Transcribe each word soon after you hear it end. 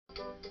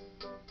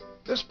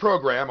This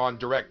program on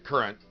direct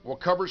current will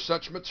cover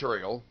such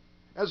material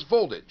as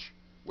voltage,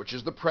 which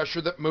is the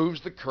pressure that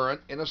moves the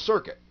current in a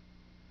circuit,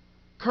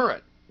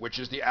 current, which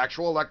is the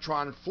actual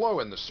electron flow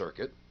in the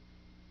circuit,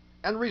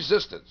 and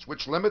resistance,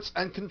 which limits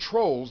and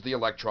controls the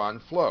electron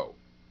flow.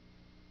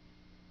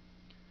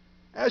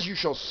 As you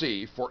shall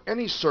see, for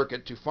any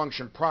circuit to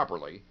function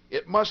properly,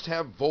 it must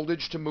have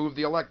voltage to move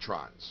the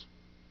electrons,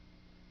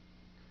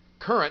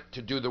 current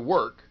to do the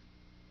work,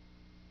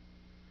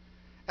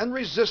 and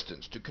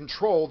resistance to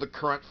control the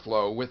current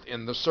flow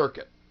within the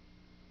circuit.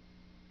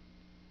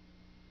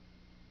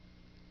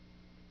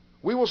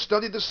 We will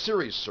study the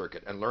series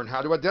circuit and learn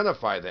how to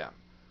identify them.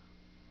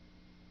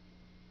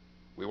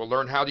 We will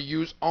learn how to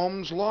use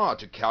Ohm's law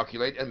to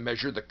calculate and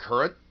measure the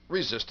current,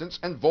 resistance,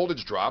 and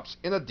voltage drops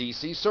in a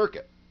DC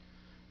circuit.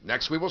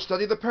 Next, we will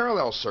study the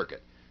parallel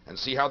circuit and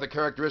see how the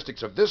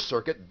characteristics of this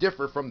circuit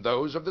differ from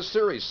those of the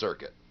series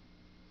circuit.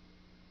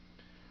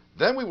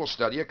 Then we will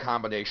study a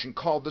combination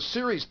called the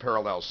series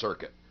parallel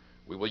circuit.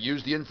 We will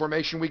use the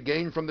information we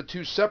gain from the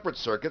two separate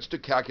circuits to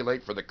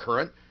calculate for the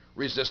current,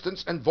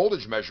 resistance, and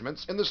voltage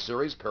measurements in the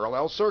series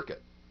parallel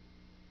circuit.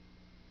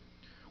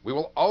 We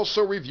will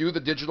also review the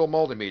digital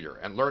multimeter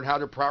and learn how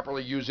to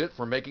properly use it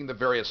for making the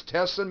various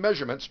tests and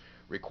measurements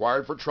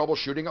required for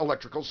troubleshooting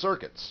electrical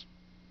circuits.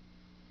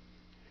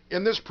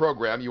 In this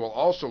program, you will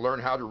also learn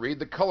how to read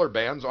the color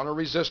bands on a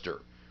resistor.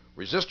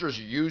 Resistors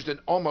are used in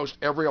almost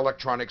every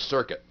electronic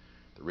circuit.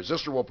 The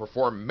resistor will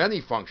perform many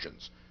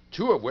functions,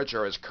 two of which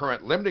are as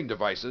current limiting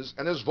devices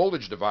and as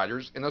voltage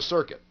dividers in a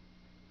circuit.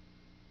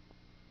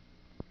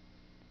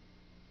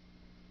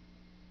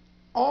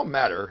 All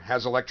matter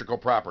has electrical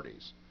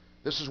properties.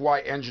 This is why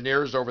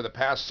engineers over the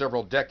past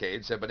several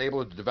decades have been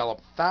able to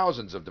develop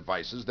thousands of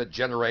devices that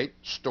generate,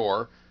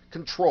 store,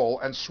 control,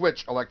 and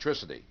switch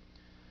electricity.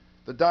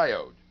 The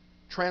diode,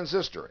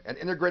 transistor, and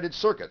integrated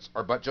circuits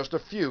are but just a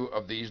few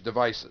of these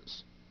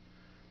devices.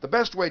 The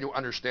best way to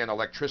understand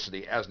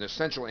electricity as an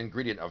essential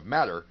ingredient of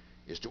matter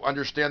is to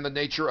understand the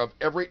nature of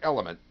every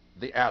element,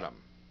 the atom.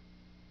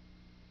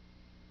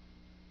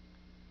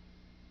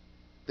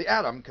 The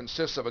atom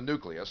consists of a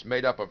nucleus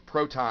made up of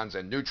protons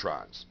and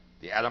neutrons.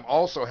 The atom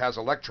also has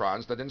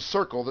electrons that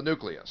encircle the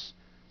nucleus.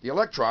 The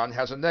electron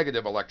has a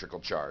negative electrical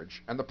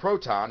charge, and the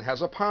proton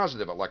has a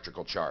positive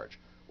electrical charge,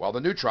 while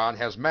the neutron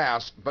has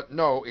mass but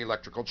no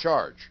electrical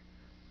charge.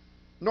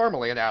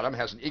 Normally, an atom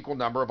has an equal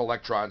number of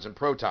electrons and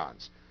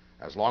protons.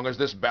 As long as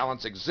this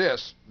balance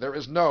exists, there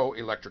is no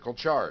electrical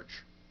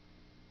charge.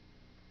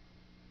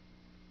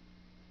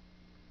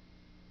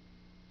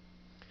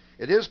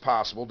 It is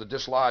possible to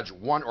dislodge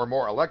one or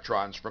more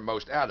electrons from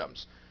most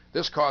atoms.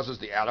 This causes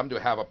the atom to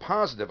have a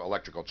positive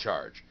electrical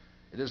charge.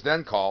 It is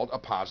then called a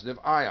positive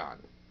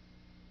ion.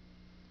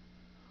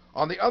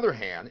 On the other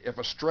hand, if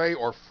a stray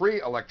or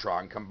free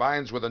electron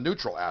combines with a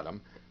neutral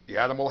atom, the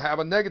atom will have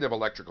a negative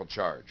electrical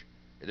charge.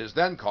 It is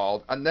then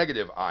called a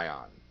negative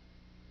ion.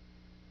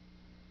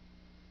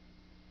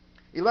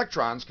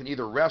 Electrons can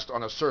either rest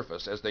on a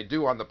surface as they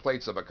do on the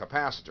plates of a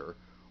capacitor,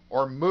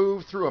 or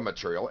move through a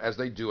material as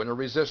they do in a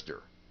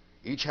resistor.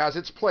 Each has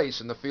its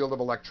place in the field of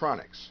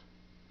electronics.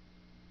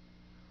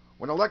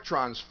 When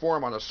electrons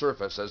form on a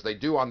surface as they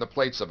do on the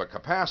plates of a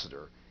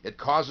capacitor, it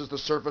causes the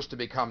surface to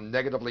become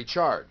negatively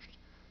charged.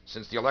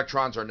 Since the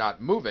electrons are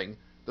not moving,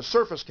 the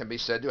surface can be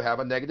said to have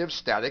a negative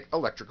static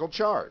electrical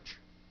charge.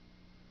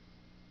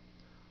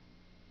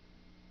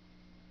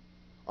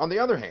 On the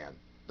other hand,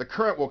 the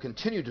current will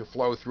continue to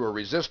flow through a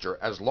resistor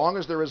as long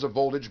as there is a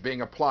voltage being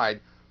applied,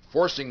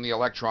 forcing the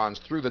electrons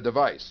through the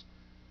device.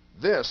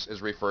 This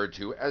is referred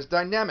to as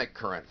dynamic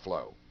current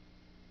flow.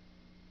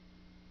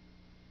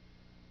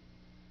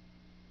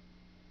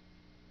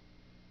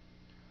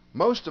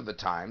 Most of the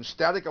time,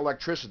 static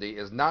electricity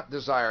is not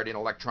desired in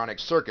electronic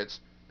circuits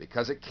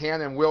because it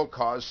can and will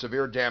cause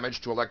severe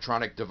damage to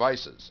electronic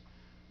devices.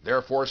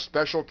 Therefore,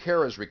 special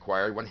care is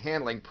required when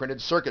handling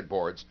printed circuit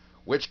boards,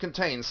 which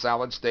contain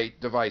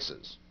solid-state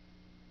devices.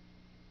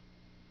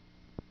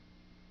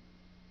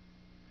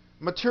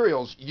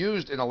 Materials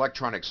used in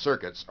electronic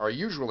circuits are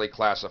usually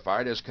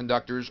classified as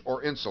conductors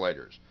or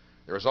insulators.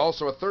 There is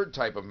also a third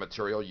type of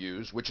material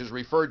used, which is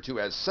referred to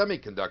as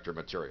semiconductor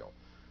material.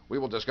 We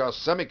will discuss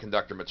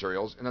semiconductor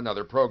materials in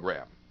another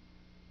program.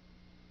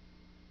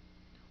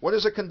 What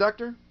is a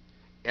conductor?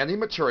 Any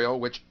material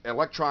which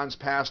electrons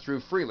pass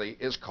through freely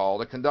is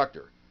called a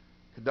conductor.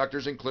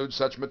 Conductors include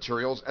such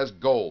materials as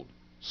gold,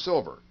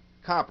 silver,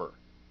 copper,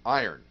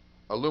 iron,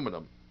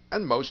 aluminum,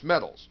 and most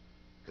metals.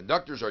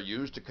 Conductors are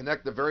used to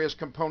connect the various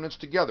components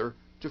together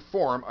to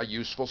form a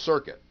useful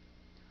circuit.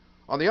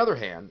 On the other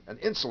hand, an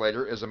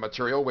insulator is a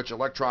material which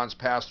electrons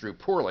pass through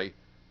poorly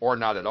or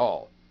not at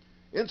all.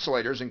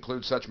 Insulators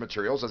include such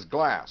materials as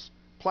glass,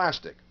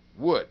 plastic,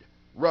 wood,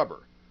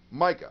 rubber,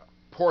 mica,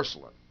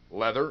 porcelain,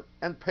 leather,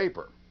 and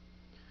paper.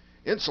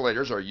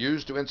 Insulators are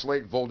used to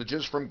insulate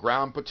voltages from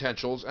ground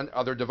potentials and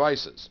other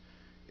devices.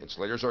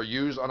 Insulators are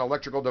used on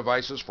electrical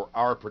devices for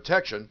our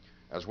protection,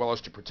 as well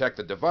as to protect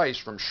the device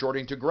from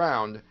shorting to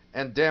ground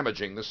and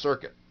damaging the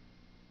circuit.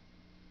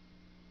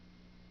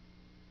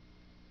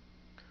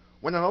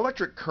 When an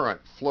electric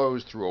current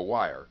flows through a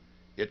wire,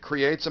 it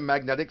creates a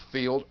magnetic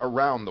field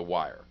around the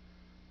wire.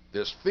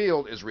 This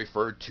field is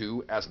referred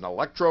to as an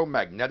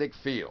electromagnetic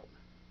field.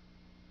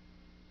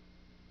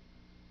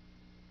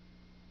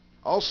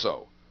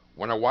 Also,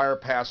 when a wire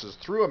passes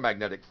through a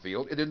magnetic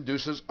field, it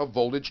induces a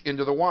voltage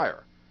into the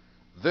wire.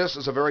 This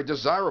is a very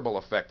desirable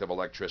effect of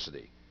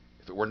electricity.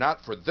 If it were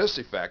not for this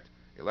effect,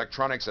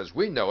 electronics as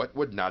we know it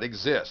would not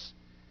exist.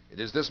 It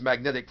is this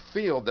magnetic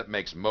field that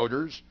makes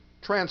motors,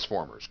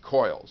 transformers,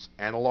 coils,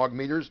 analog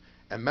meters,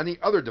 and many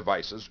other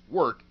devices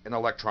work in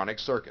electronic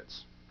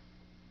circuits.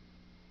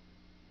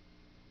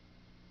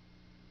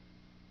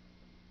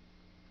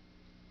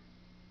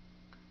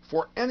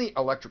 For any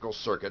electrical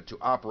circuit to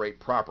operate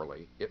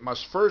properly, it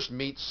must first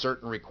meet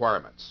certain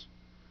requirements.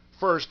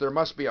 First, there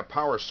must be a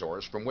power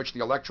source from which the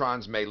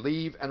electrons may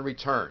leave and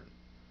return.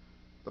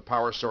 The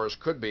power source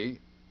could be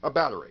a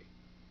battery,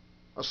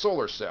 a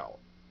solar cell,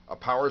 a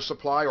power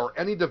supply, or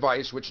any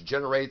device which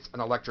generates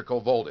an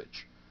electrical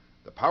voltage.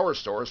 The power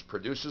source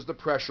produces the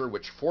pressure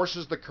which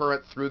forces the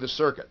current through the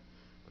circuit.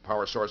 The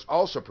power source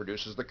also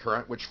produces the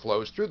current which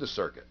flows through the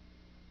circuit.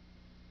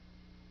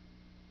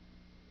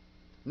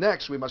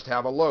 Next, we must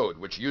have a load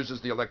which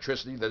uses the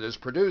electricity that is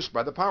produced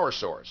by the power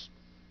source.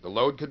 The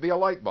load could be a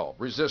light bulb,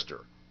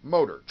 resistor,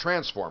 motor,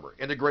 transformer,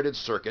 integrated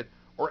circuit,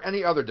 or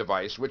any other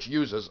device which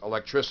uses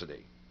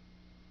electricity.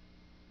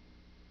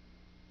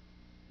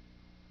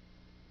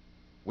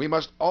 We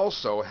must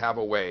also have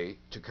a way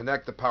to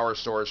connect the power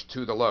source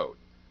to the load.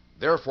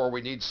 Therefore,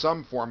 we need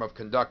some form of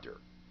conductor.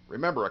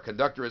 Remember, a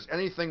conductor is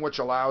anything which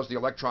allows the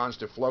electrons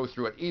to flow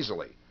through it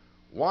easily.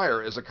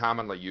 Wire is a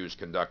commonly used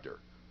conductor.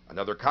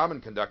 Another common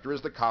conductor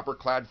is the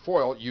copper-clad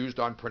foil used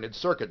on printed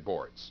circuit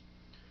boards.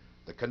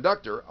 The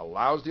conductor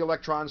allows the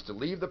electrons to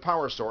leave the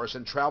power source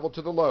and travel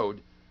to the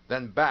load,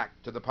 then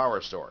back to the power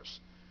source.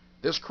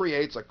 This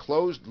creates a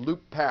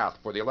closed-loop path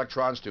for the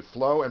electrons to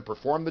flow and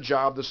perform the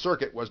job the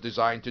circuit was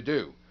designed to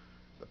do.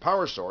 The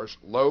power source,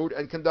 load,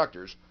 and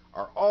conductors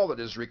are all that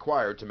is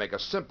required to make a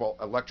simple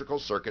electrical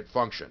circuit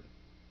function.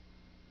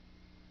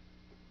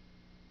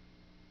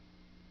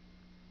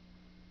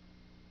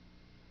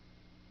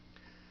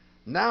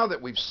 Now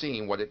that we've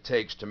seen what it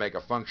takes to make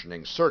a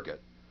functioning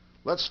circuit,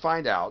 let's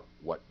find out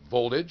what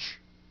voltage,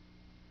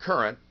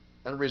 current,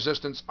 and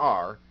resistance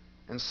are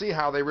and see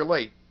how they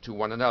relate to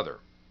one another.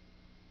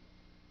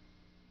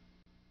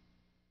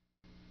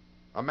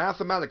 A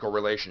mathematical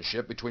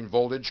relationship between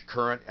voltage,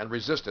 current, and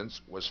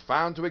resistance was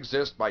found to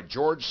exist by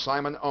George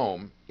Simon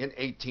Ohm in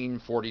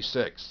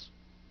 1846.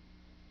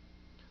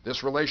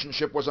 This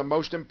relationship was a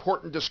most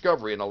important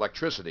discovery in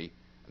electricity,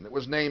 and it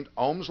was named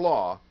Ohm's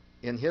law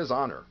in his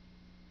honor.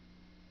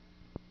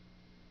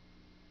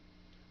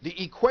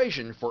 The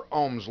equation for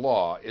Ohm's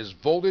law is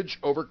voltage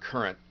over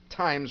current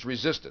times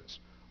resistance,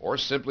 or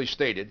simply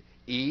stated,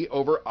 E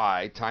over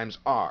I times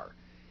R.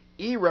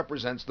 E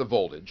represents the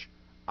voltage,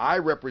 I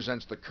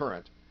represents the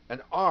current,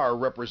 and R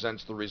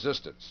represents the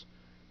resistance.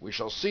 We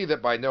shall see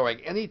that by knowing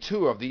any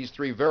two of these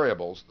three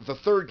variables, the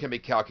third can be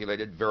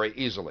calculated very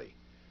easily.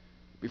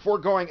 Before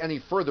going any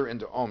further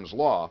into Ohm's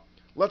law,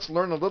 let's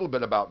learn a little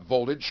bit about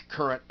voltage,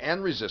 current,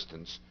 and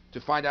resistance to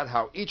find out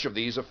how each of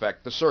these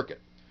affect the circuit.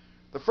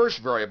 The first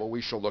variable we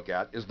shall look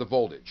at is the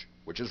voltage,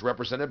 which is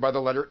represented by the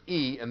letter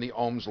E in the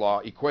Ohm's law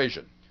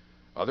equation.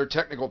 Other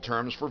technical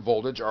terms for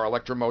voltage are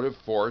electromotive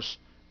force,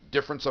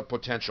 difference of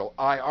potential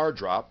IR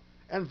drop,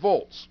 and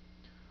volts.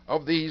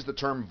 Of these, the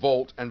term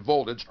volt and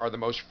voltage are the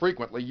most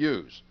frequently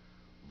used.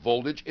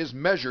 Voltage is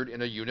measured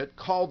in a unit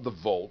called the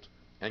volt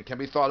and can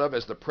be thought of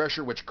as the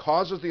pressure which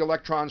causes the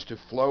electrons to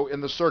flow in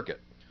the circuit.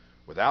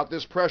 Without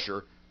this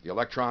pressure, the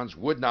electrons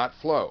would not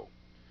flow.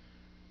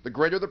 The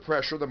greater the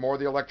pressure, the more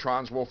the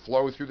electrons will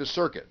flow through the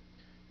circuit.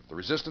 If the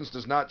resistance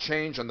does not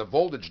change and the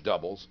voltage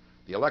doubles,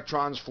 the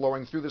electrons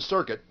flowing through the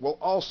circuit will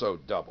also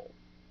double.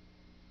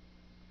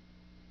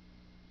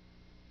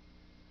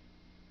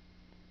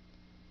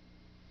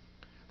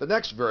 The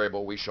next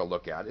variable we shall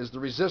look at is the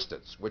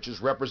resistance, which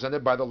is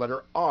represented by the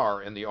letter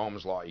R in the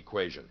Ohm's law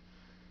equation.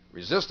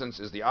 Resistance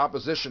is the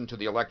opposition to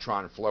the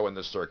electron flow in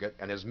the circuit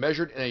and is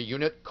measured in a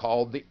unit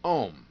called the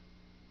ohm.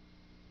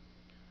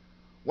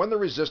 When the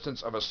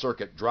resistance of a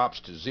circuit drops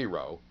to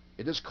zero,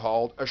 it is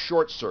called a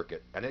short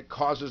circuit, and it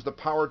causes the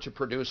power to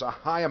produce a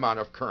high amount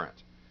of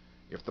current.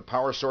 If the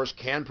power source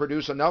can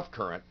produce enough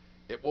current,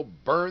 it will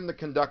burn the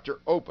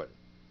conductor open,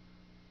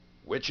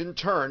 which in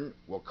turn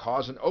will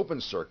cause an open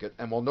circuit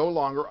and will no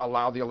longer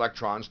allow the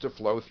electrons to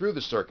flow through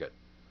the circuit.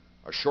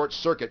 A short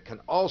circuit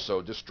can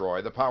also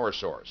destroy the power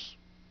source.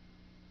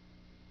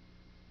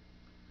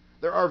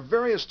 There are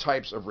various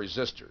types of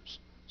resistors.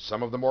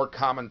 Some of the more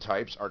common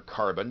types are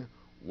carbon,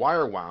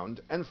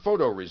 wire-wound, and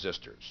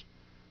photoresistors.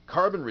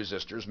 Carbon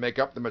resistors make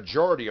up the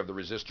majority of the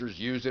resistors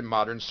used in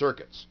modern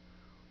circuits.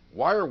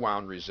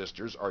 Wire-wound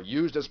resistors are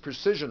used as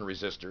precision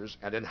resistors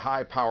and in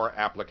high-power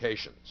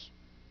applications.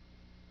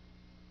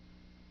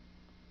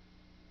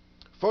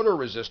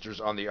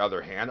 Photoresistors, on the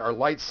other hand, are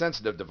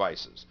light-sensitive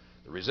devices.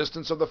 The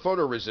resistance of the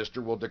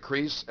photoresistor will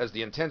decrease as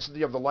the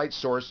intensity of the light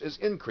source is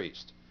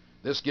increased.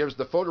 This gives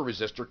the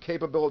photoresistor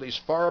capabilities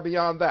far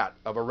beyond that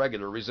of a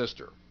regular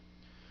resistor.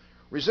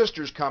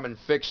 Resistors come in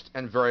fixed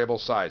and variable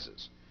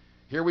sizes.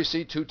 Here we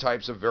see two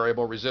types of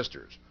variable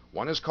resistors.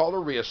 One is called a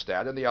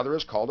rheostat and the other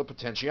is called a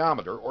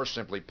potentiometer, or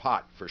simply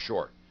pot for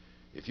short.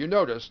 If you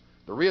notice,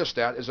 the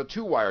rheostat is a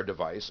 2-wire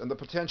device and the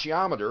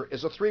potentiometer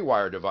is a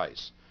 3-wire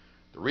device.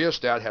 The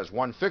rheostat has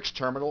one fixed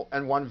terminal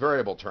and one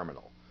variable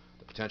terminal.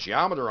 The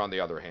potentiometer, on the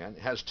other hand,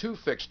 has two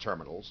fixed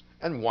terminals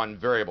and one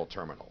variable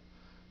terminal.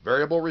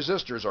 Variable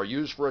resistors are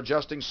used for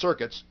adjusting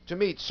circuits to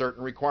meet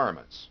certain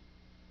requirements.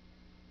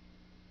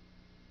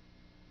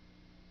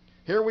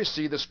 Here we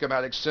see the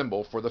schematic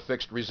symbol for the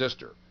fixed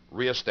resistor,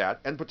 rheostat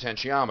and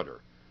potentiometer.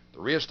 The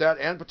rheostat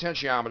and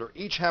potentiometer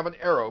each have an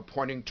arrow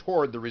pointing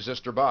toward the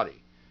resistor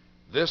body.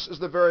 This is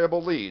the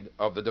variable lead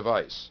of the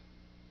device.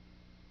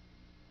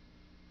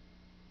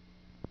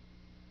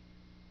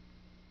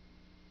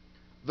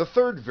 The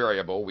third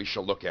variable we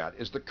shall look at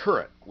is the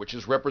current, which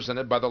is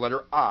represented by the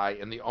letter I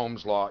in the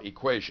Ohm's law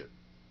equation.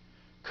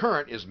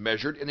 Current is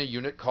measured in a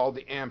unit called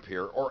the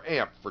ampere, or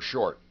amp for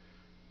short.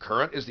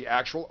 Current is the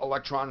actual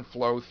electron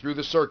flow through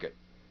the circuit.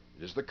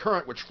 It is the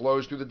current which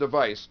flows through the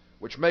device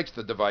which makes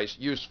the device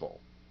useful.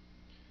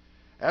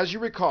 As you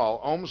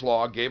recall, Ohm's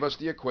law gave us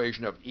the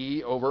equation of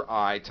E over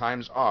I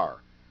times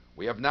R.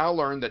 We have now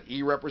learned that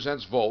E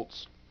represents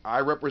volts, I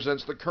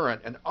represents the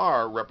current, and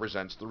R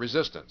represents the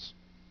resistance.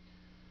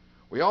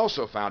 We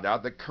also found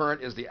out that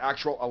current is the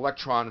actual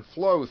electron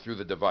flow through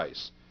the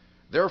device.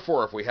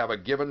 Therefore, if we have a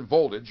given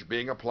voltage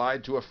being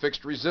applied to a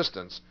fixed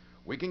resistance,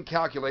 we can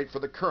calculate for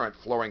the current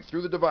flowing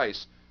through the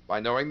device by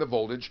knowing the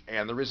voltage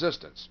and the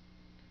resistance.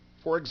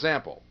 For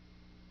example,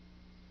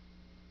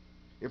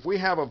 if we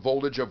have a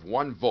voltage of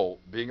 1 volt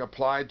being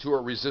applied to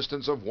a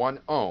resistance of 1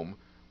 ohm,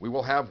 we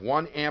will have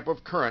 1 amp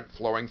of current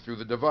flowing through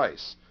the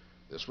device.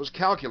 This was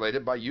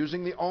calculated by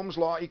using the Ohm's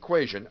law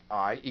equation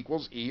I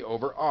equals E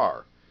over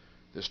R.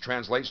 This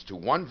translates to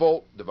 1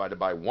 volt divided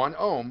by 1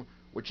 ohm,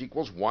 which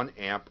equals 1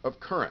 amp of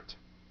current.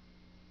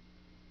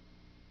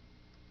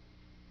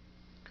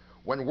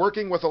 When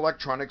working with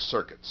electronic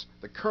circuits,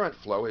 the current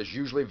flow is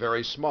usually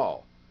very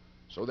small,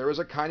 so there is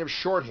a kind of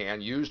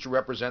shorthand used to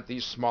represent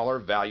these smaller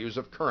values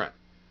of current.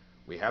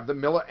 We have the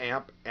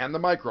milliamp and the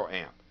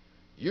microamp.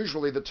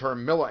 Usually the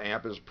term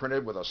milliamp is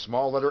printed with a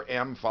small letter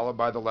M followed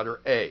by the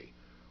letter A.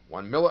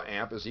 1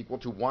 milliamp is equal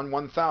to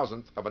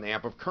 1/1000th of an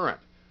amp of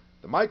current.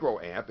 The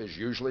microamp is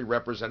usually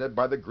represented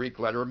by the Greek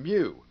letter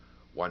mu.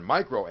 1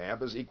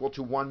 microamp is equal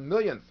to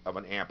 1/100000th of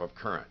an amp of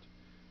current.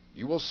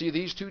 You will see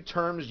these two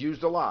terms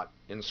used a lot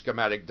in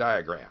schematic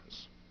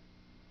diagrams.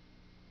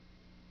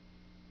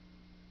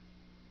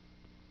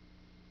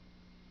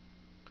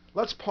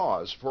 Let's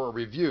pause for a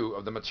review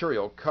of the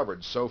material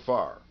covered so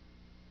far.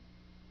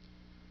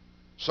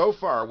 So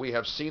far, we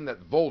have seen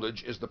that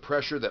voltage is the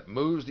pressure that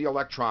moves the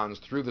electrons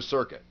through the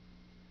circuit.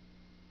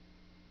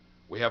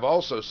 We have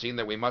also seen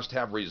that we must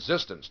have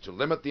resistance to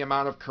limit the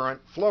amount of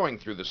current flowing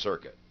through the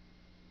circuit.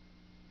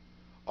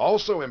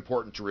 Also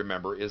important to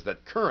remember is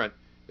that current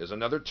is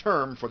another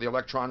term for the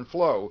electron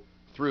flow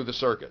through the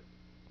circuit.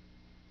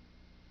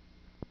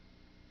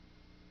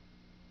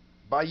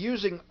 By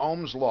using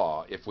Ohm's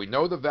law, if we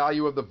know the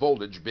value of the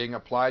voltage being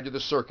applied to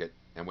the circuit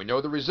and we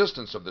know the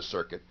resistance of the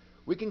circuit,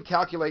 we can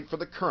calculate for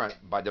the current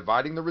by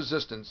dividing the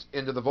resistance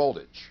into the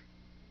voltage.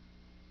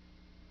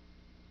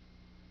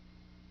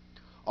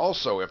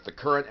 Also, if the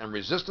current and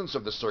resistance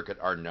of the circuit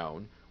are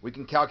known, we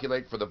can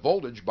calculate for the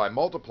voltage by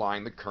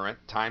multiplying the current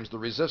times the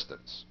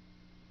resistance.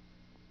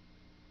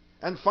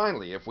 And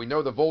finally, if we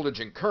know the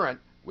voltage and current,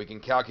 we can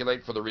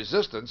calculate for the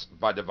resistance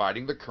by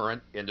dividing the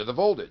current into the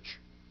voltage.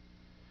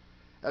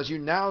 As you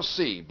now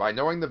see, by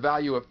knowing the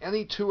value of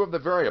any two of the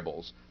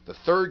variables, the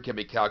third can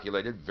be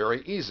calculated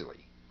very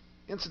easily.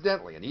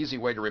 Incidentally, an easy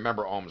way to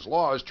remember Ohm's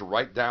law is to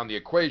write down the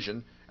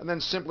equation and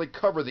then simply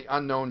cover the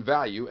unknown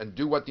value and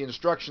do what the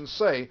instructions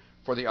say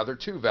for the other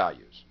two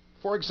values.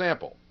 For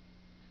example,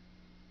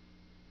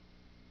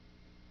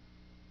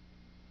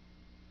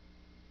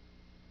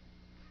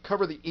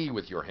 cover the E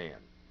with your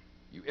hand.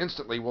 You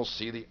instantly will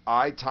see the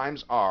I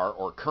times R,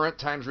 or current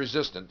times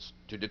resistance,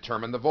 to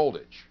determine the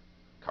voltage.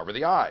 Cover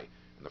the I,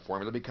 and the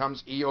formula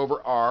becomes E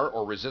over R,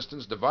 or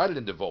resistance divided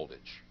into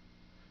voltage.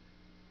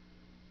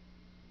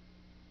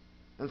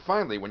 And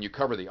finally, when you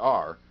cover the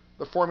R,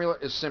 the formula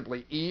is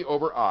simply E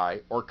over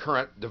I, or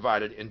current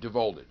divided into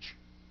voltage.